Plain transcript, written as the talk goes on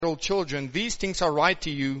children, these things are right to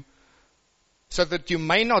you, so that you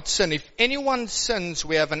may not sin. If anyone sins,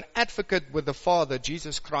 we have an advocate with the Father,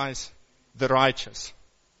 Jesus Christ, the righteous.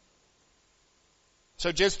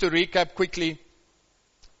 So just to recap quickly,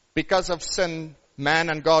 because of sin, man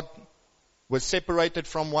and God were separated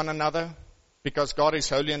from one another, because God is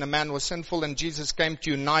holy and a man was sinful, and Jesus came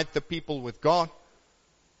to unite the people with God.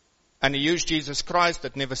 And He used Jesus Christ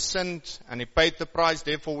that never sinned, and He paid the price.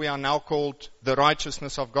 Therefore, we are now called the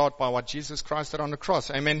righteousness of God by what Jesus Christ did on the cross.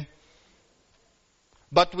 Amen.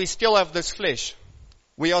 But we still have this flesh.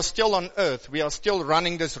 We are still on earth. We are still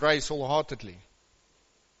running this race wholeheartedly.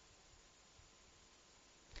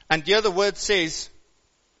 And here the word says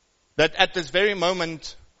that at this very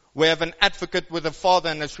moment, we have an advocate with the Father.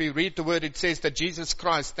 And as we read the word, it says that Jesus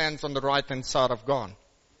Christ stands on the right hand side of God.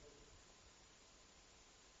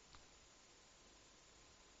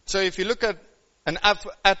 So if you look at an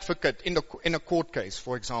advocate in a court case,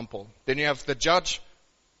 for example, then you have the judge,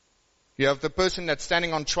 you have the person that's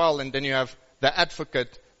standing on trial, and then you have the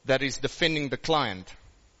advocate that is defending the client.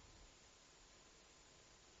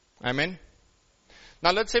 Amen?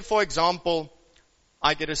 Now let's say, for example,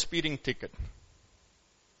 I get a speeding ticket.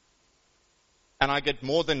 And I get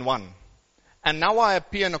more than one. And now I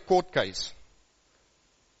appear in a court case.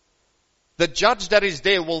 The judge that is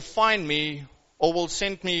there will find me or will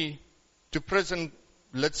send me to prison,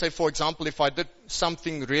 let's say, for example, if I did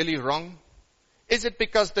something really wrong. Is it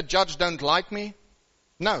because the judge don't like me?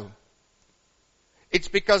 No. It's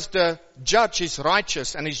because the judge is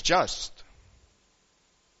righteous and is just.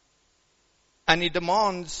 And he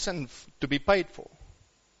demands sin to be paid for.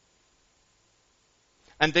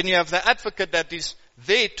 And then you have the advocate that is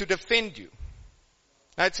there to defend you.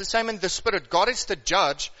 Now it's the same in the Spirit. God is the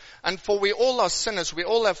judge, and for we all are sinners. We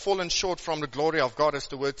all have fallen short from the glory of God, as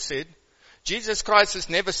the word said. Jesus Christ has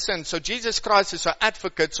never sinned. So Jesus Christ is our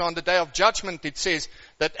advocate. So on the day of judgment, it says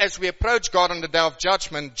that as we approach God on the day of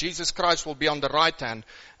judgment, Jesus Christ will be on the right hand.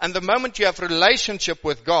 And the moment you have a relationship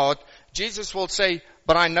with God, Jesus will say,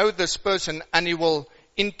 but I know this person, and He will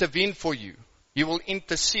intervene for you. He will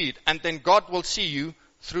intercede. And then God will see you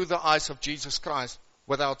through the eyes of Jesus Christ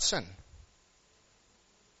without sin.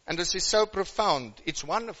 And this is so profound. It's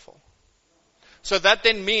wonderful. So that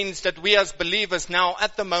then means that we as believers now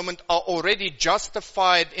at the moment are already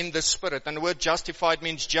justified in the Spirit. And the word justified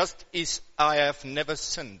means just as I have never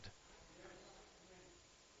sinned.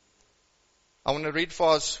 I want to read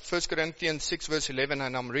for us 1 Corinthians 6 verse 11,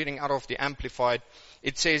 and I'm reading out of the Amplified.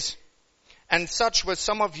 It says, and such were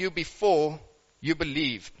some of you before you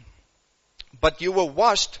believed. But you were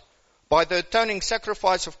washed by the atoning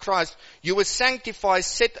sacrifice of Christ. You were sanctified,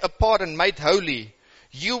 set apart, and made holy.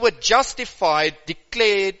 You were justified,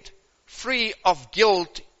 declared free of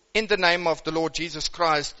guilt in the name of the Lord Jesus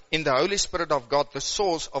Christ, in the Holy Spirit of God, the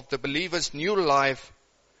source of the believer's new life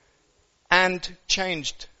and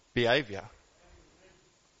changed behavior.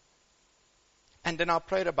 And then I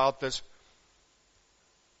prayed about this.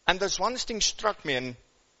 And this one thing struck me, and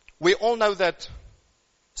we all know that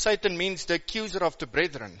Satan means the accuser of the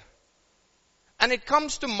brethren. And it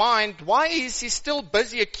comes to mind, why is he still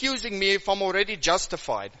busy accusing me if I'm already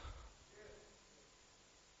justified?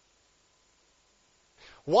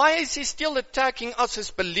 Why is he still attacking us as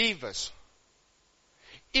believers?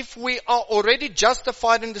 If we are already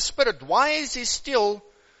justified in the Spirit, why is he still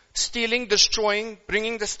stealing, destroying,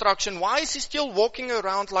 bringing destruction? Why is he still walking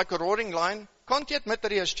around like a roaring lion? Can't he admit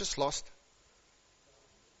that he has just lost?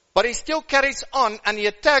 But he still carries on and he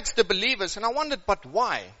attacks the believers. And I wondered, but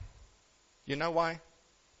why? You know why?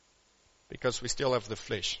 Because we still have the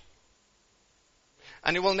flesh.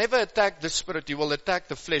 And he will never attack the Spirit. He will attack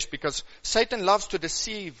the flesh, because Satan loves to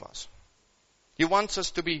deceive us. He wants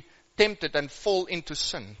us to be tempted and fall into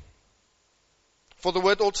sin. For the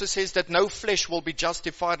word also says that no flesh will be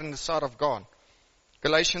justified in the sight of God.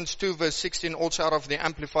 Galatians 2 verse 16, also out of the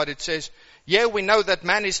Amplified, it says, "Yea, we know that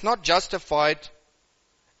man is not justified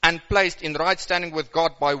and placed in right standing with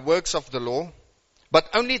God by works of the law, but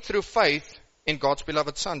only through faith in God's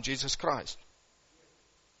beloved Son, Jesus Christ."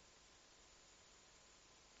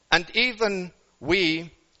 And even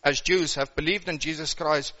we, as Jews, have believed in Jesus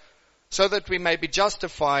Christ so that we may be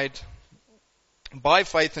justified by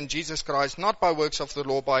faith in Jesus Christ, not by works of the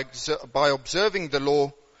law, by observing the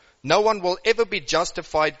law. No one will ever be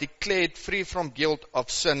justified, declared free from guilt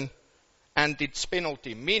of sin and its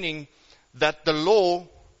penalty. Meaning that the law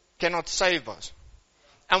cannot save us.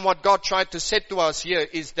 And what God tried to say to us here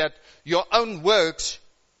is that your own works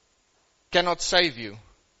cannot save you.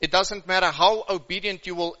 It doesn't matter how obedient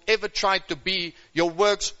you will ever try to be, your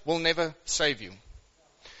works will never save you.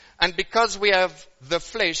 And because we have the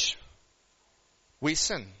flesh, we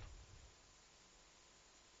sin.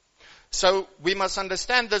 So we must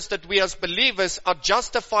understand this, that we as believers are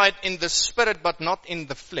justified in the spirit but not in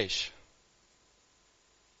the flesh.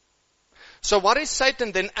 So what is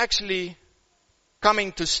Satan then actually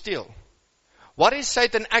coming to steal? What is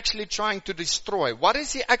Satan actually trying to destroy? What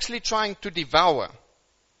is he actually trying to devour?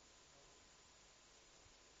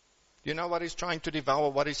 You know what he's trying to devour?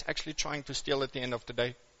 What he's actually trying to steal at the end of the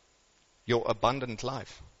day? Your abundant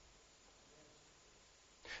life.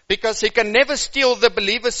 Because he can never steal the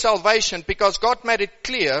believer's salvation, because God made it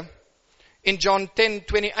clear in John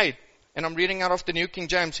 10:28. And I'm reading out of the New King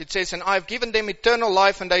James. It says, "And I have given them eternal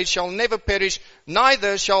life, and they shall never perish,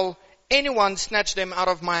 neither shall anyone snatch them out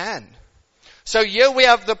of my hand." So here we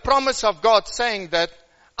have the promise of God saying that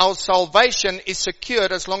our salvation is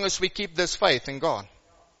secured as long as we keep this faith in God.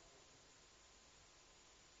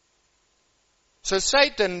 So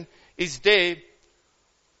Satan is there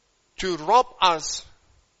to rob us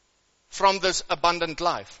from this abundant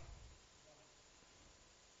life.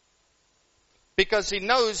 Because he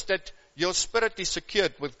knows that your spirit is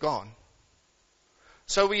secured with God.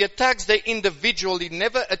 So he attacks the individual. He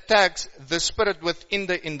never attacks the spirit within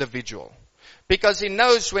the individual. Because he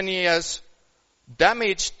knows when he has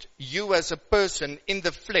damaged you as a person in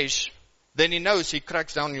the flesh, then he knows he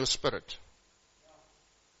cracks down your spirit.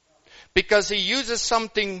 Because he uses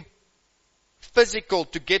something physical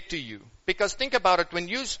to get to you. Because think about it,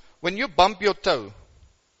 when you bump your toe,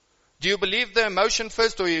 do you believe the emotion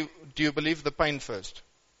first, or do you believe the pain first?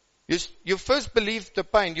 You first believe the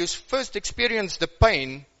pain. You first experience the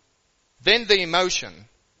pain, then the emotion.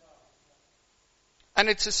 And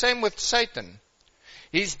it's the same with Satan.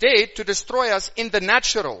 He's there to destroy us in the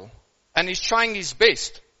natural, and he's trying his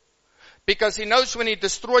best. Because he knows when he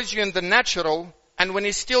destroys you in the natural, and when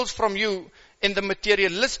he steals from you in the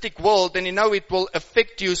materialistic world, then he knows it will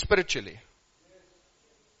affect you spiritually.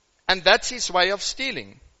 And that's his way of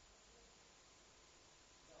stealing.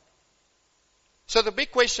 So the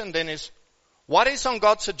big question then is, what is on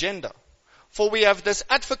God's agenda? For we have this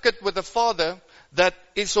advocate with the Father that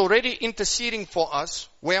is already interceding for us.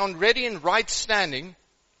 We're already in right standing.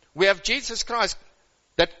 We have Jesus Christ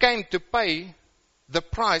that came to pay the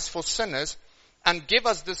price for sinners and give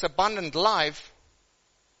us this abundant life.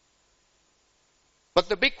 But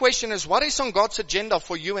the big question is, what is on God's agenda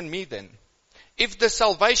for you and me then? If the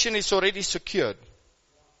salvation is already secured.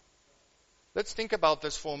 Let's think about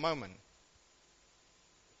this for a moment.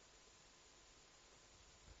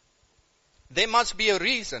 There must be a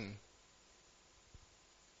reason.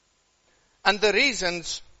 And the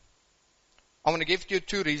reasons, I want to give you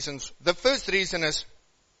two reasons. The first reason is,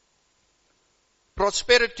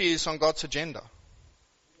 prosperity is on God's agenda.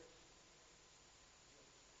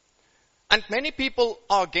 And many people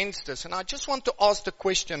are against this. And I just want to ask the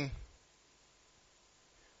question,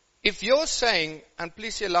 if you're saying, and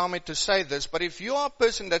please allow me to say this, but if you are a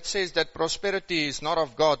person that says that prosperity is not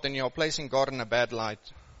of God, then you're placing God in a bad light.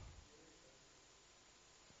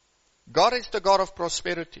 God is the God of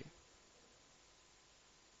prosperity.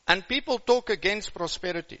 And people talk against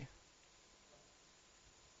prosperity.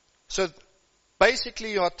 So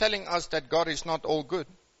basically you are telling us that God is not all good.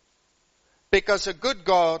 Because a good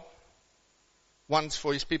God wants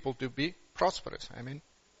for his people to be prosperous. Amen.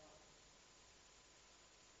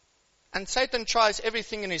 And Satan tries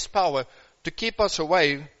everything in his power to keep us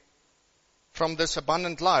away from this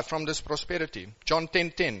abundant life, from this prosperity. John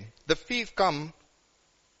 10:10. The thief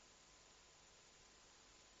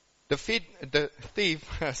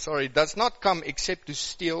does not come except to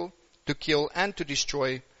steal, to kill, and to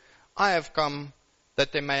destroy. I have come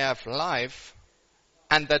that they may have life,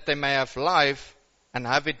 and that they may have life and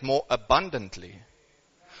have it more abundantly.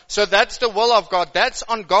 So that's the will of God. That's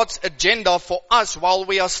on God's agenda for us while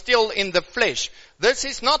we are still in the flesh. This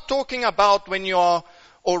is not talking about when you are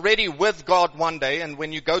already with God one day and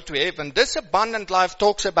when you go to heaven. This abundant life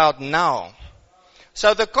talks about now.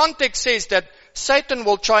 So the context says that Satan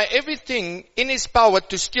will try everything in his power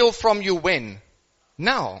to steal from you when?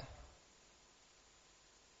 Now.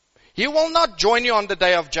 He will not join you on the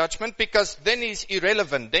day of judgment, because then he's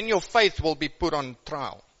irrelevant. Then your faith will be put on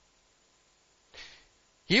trial.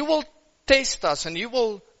 He will test us and he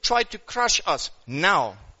will try to crush us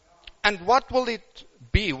now. And what will it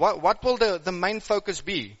be? What will the main focus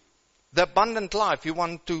be? The abundant life. You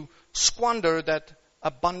want to squander that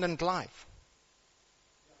abundant life.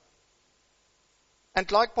 And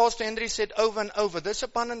like Pastor Henry said over and over, this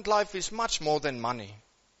abundant life is much more than money.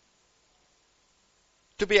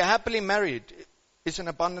 To be happily married is an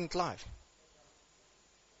abundant life.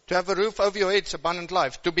 To have a roof over your head is abundant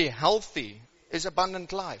life. To be healthy is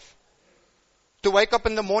abundant life. To wake up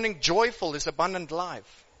in the morning joyful is abundant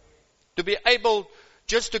life. To be able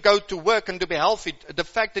just to go to work and to be healthy, the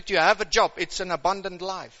fact that you have a job, it's an abundant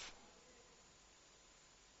life.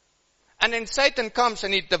 And then Satan comes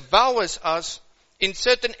and he devours us in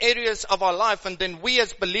certain areas of our life, and then we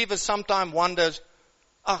as believers sometimes wonder,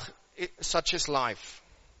 such is life.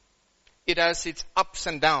 It has its ups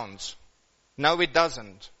and downs. No, it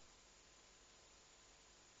doesn't.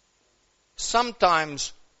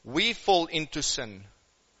 Sometimes we fall into sin,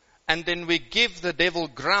 and then we give the devil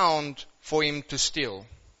ground for him to steal.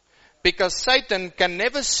 Because Satan can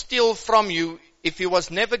never steal from you if he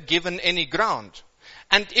was never given any ground.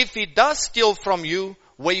 And if he does steal from you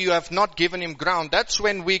where you have not given him ground, that's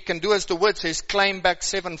when we can do as the word says, claim back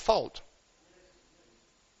sevenfold.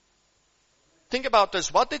 Think about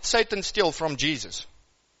this. What did Satan steal from Jesus?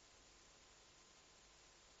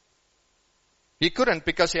 He couldn't,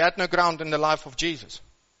 because he had no ground in the life of Jesus.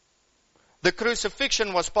 The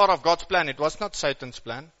crucifixion was part of God's plan. It was not Satan's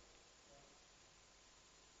plan.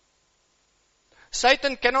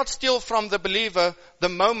 Satan cannot steal from the believer the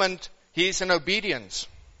moment he is in obedience.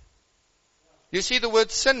 You see, the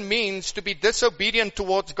word sin means to be disobedient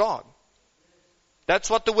towards God. That's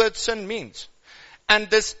what the word sin means. And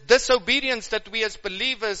this disobedience that we as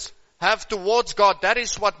believers have towards God, that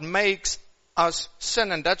is what makes us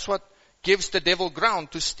sin. And that's what gives the devil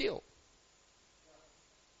ground to steal.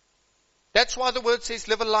 That's why the word says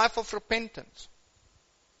live a life of repentance.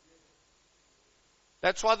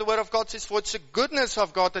 That's why the word of God says, for it's the goodness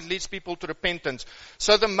of God that leads people to repentance.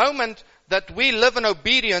 So the moment that we live in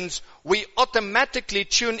obedience, we automatically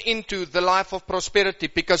tune into the life of prosperity,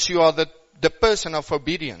 because you are the person of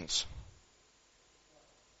obedience.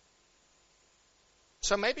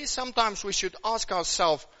 So maybe sometimes we should ask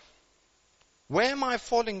ourselves, where am I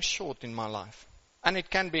falling short in my life? And it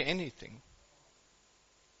can be anything.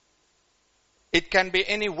 It can be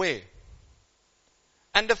anywhere.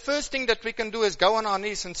 And the first thing that we can do is go on our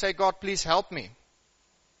knees and say, God, please help me.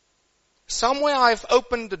 Somewhere I've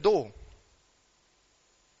opened the door.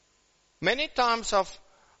 Many times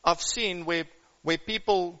I've seen where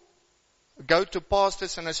people go to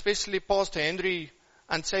pastors, and especially Pastor Henry,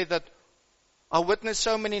 and say that I witnessed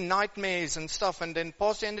so many nightmares and stuff. And then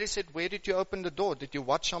Pastor Henry said, where did you open the door? Did you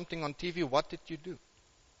watch something on TV? What did you do?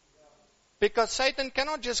 Because Satan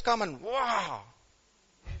cannot just come and, wow.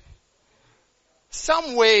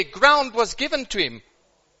 Somewhere ground was given to him.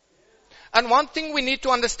 And one thing we need to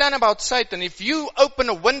understand about Satan, if you open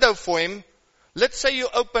a window for him, let's say you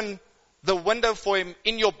open the window for him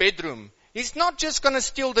in your bedroom, he's not just going to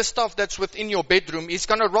steal the stuff that's within your bedroom, he's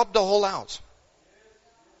going to rob the whole house.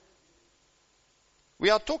 We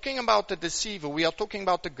are talking about the deceiver. We are talking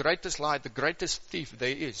about the greatest lie, the greatest thief there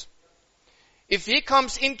is. If he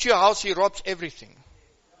comes into your house, he robs everything.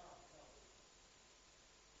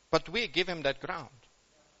 But we give him that ground.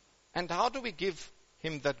 And how do we give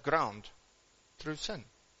him that ground? Through sin.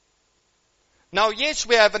 Now, yes,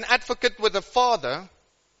 we have an advocate with the Father.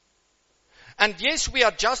 And yes, we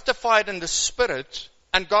are justified in the Spirit.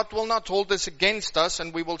 And God will not hold this against us.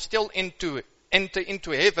 And we will still enter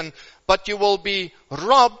into heaven. But you will be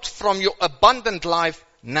robbed from your abundant life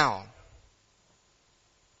now.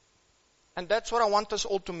 And that's what I want us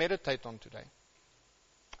all to meditate on today.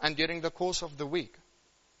 And during the course of the week.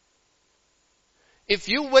 If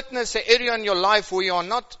you witness an area in your life where you are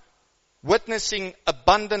not witnessing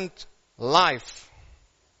abundant life,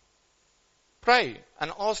 pray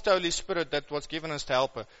and ask the Holy Spirit that was given us to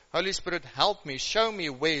help her. Holy Spirit, help me, show me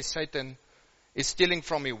where Satan is stealing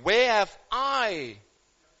from me. Where have I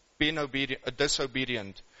been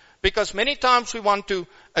disobedient? Because many times we want to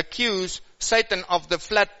accuse Satan of the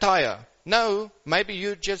flat tire. No, maybe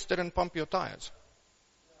you just didn't pump your tires.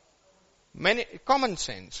 Common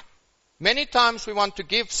sense. Many times we want to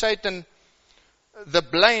give Satan the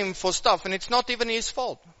blame for stuff, and it's not even his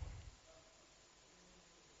fault.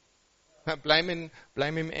 Blame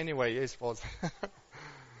him anyway, yes, boss.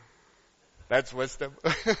 That's wisdom.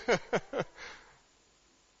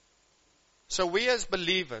 So we as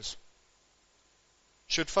believers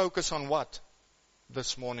should focus on what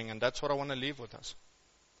this morning, and that's what I want to leave with us.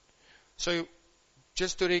 So,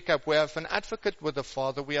 just to recap, we have an advocate with the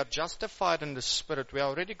Father. We are justified in the Spirit. We are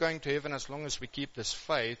already going to heaven as long as we keep this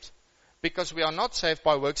faith. Because we are not saved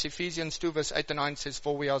by works. Ephesians 2 verse 8 and 9 says,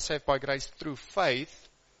 for we are saved by grace through faith.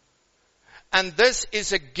 And this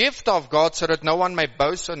is a gift of God so that no one may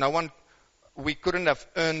boast. So we couldn't have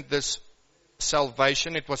earned this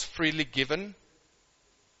salvation. It was freely given.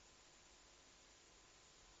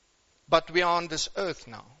 But we are on this earth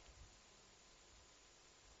now.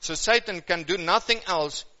 So Satan can do nothing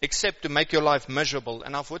else except to make your life miserable.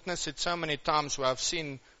 And I've witnessed it so many times where I've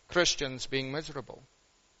seen Christians being miserable.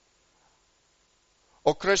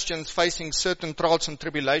 Or Christians facing certain trials and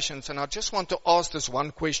tribulations. And I just want to ask this one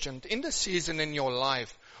question. In the season in your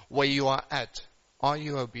life where you are at, are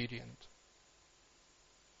you obedient?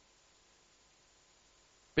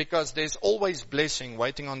 Because there's always blessing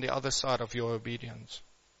waiting on the other side of your obedience.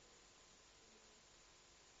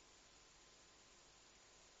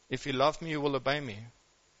 If you love me, you will obey me.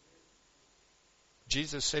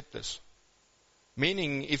 Jesus said this.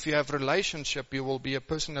 Meaning, if you have relationship, you will be a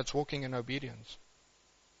person that's walking in obedience.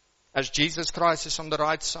 As Jesus Christ is on the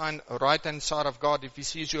right hand side of God, if He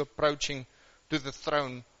sees you approaching to the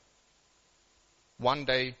throne one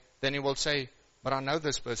day, then He will say, but I know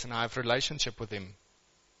this person, I have a relationship with him.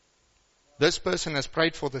 This person has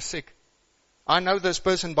prayed for the sick. I know this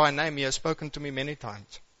person by name, he has spoken to me many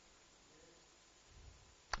times.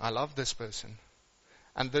 I love this person.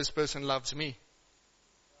 And this person loves me.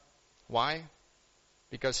 Why?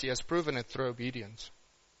 Because he has proven it through obedience.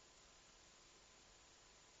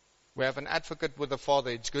 We have an advocate with the Father.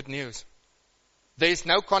 It's good news. There is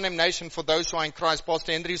no condemnation for those who are in Christ.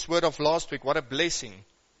 Pastor Henry's word of last week, what a blessing.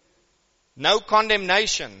 No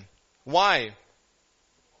condemnation. Why?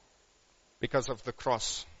 Because of the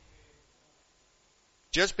cross.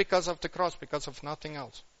 Just because of the cross, because of nothing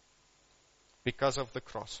else. Because of the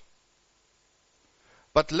cross.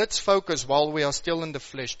 But let's focus while we are still in the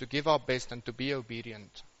flesh to give our best and to be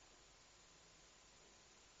obedient.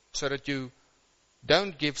 So that you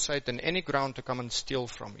don't give Satan any ground to come and steal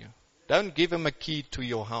from you. Don't give him a key to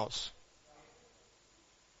your house.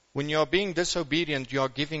 When you are being disobedient, you are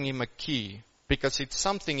giving him a key. Because it's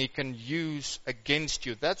something he can use against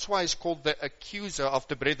you. That's why he's called the accuser of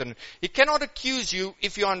the brethren. He cannot accuse you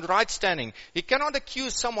if you're in right standing. He cannot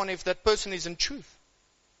accuse someone if that person is in truth.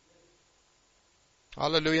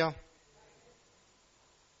 Hallelujah.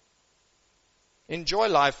 Enjoy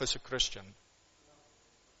life as a Christian.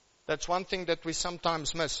 That's one thing that we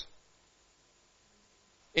sometimes miss.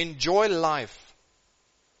 Enjoy life.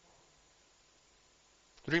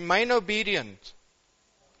 Remain obedient.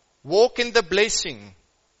 Walk in the blessing.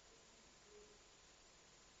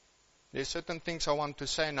 There's certain things I want to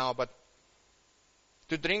say now, but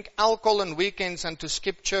to drink alcohol on weekends and to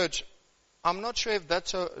skip church, I'm not sure if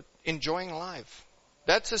that's enjoying life.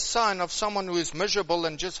 That's a sign of someone who is miserable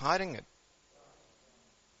and just hiding it.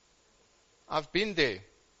 I've been there,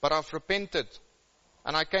 but I've repented.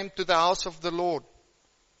 And I came to the house of the Lord.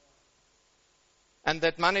 And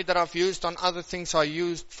that money that I've used on other things I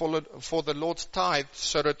used for the Lord's tithe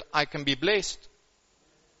so that I can be blessed.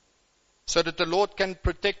 So that the Lord can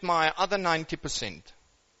protect my other 90%.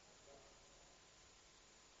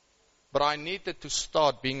 But I needed to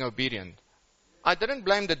start being obedient. I didn't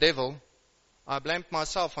blame the devil. I blamed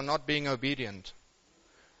myself for not being obedient.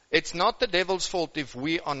 It's not the devil's fault if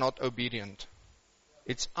we are not obedient.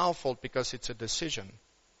 It's our fault because it's a decision.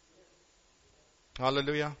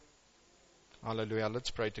 Hallelujah. Hallelujah.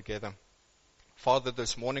 Let's pray together. Father,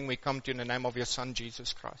 this morning we come to you in the name of your Son,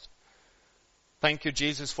 Jesus Christ. Thank you,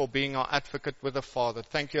 Jesus, for being our advocate with the Father.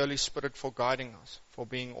 Thank you, Holy Spirit, for guiding us, for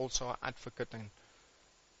being also our advocate and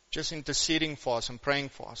just interceding for us and praying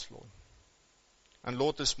for us, Lord. And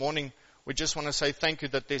Lord, this morning we just want to say thank you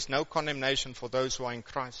that there's no condemnation for those who are in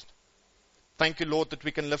Christ. Thank you, Lord, that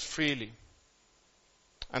we can live freely.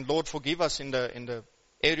 And Lord, forgive us in the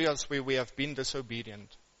areas where we have been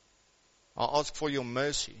disobedient. I ask for your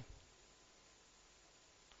mercy.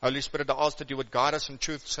 Holy Spirit, I ask that you would guide us in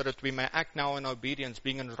truth so that we may act now in obedience,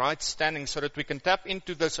 being in right standing, so that we can tap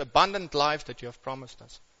into this abundant life that you have promised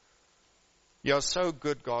us. You are so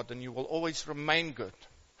good, God, and you will always remain good.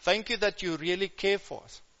 Thank you that you really care for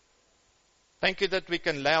us. Thank you that we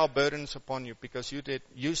can lay our burdens upon you, because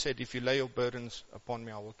you said, if you lay your burdens upon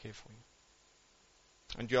me, I will care for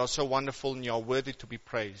you. And you are so wonderful and you are worthy to be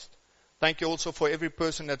praised. Thank you also for every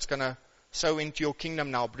person that's going to sow into your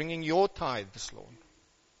kingdom now, bringing your tithes, Lord.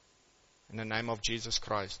 In the name of Jesus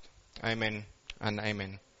Christ. Amen and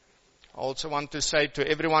amen. I also want to say to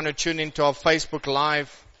everyone who tuned into our Facebook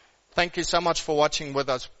Live, thank you so much for watching with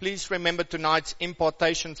us. Please remember tonight's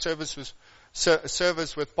impartation service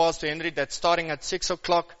with Pastor Henry that's starting at 6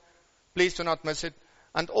 o'clock. Please do not miss it.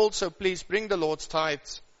 And also, please bring the Lord's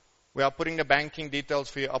tithes. We are putting the banking details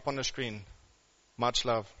for you up on the screen. Much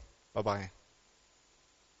love. Bye-bye.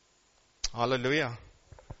 Hallelujah.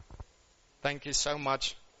 Thank you so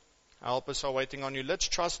much. Our helpers are waiting on you. Let's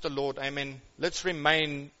trust the Lord. Amen. Let's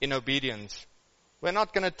remain in obedience. We're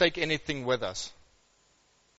not going to take anything with us.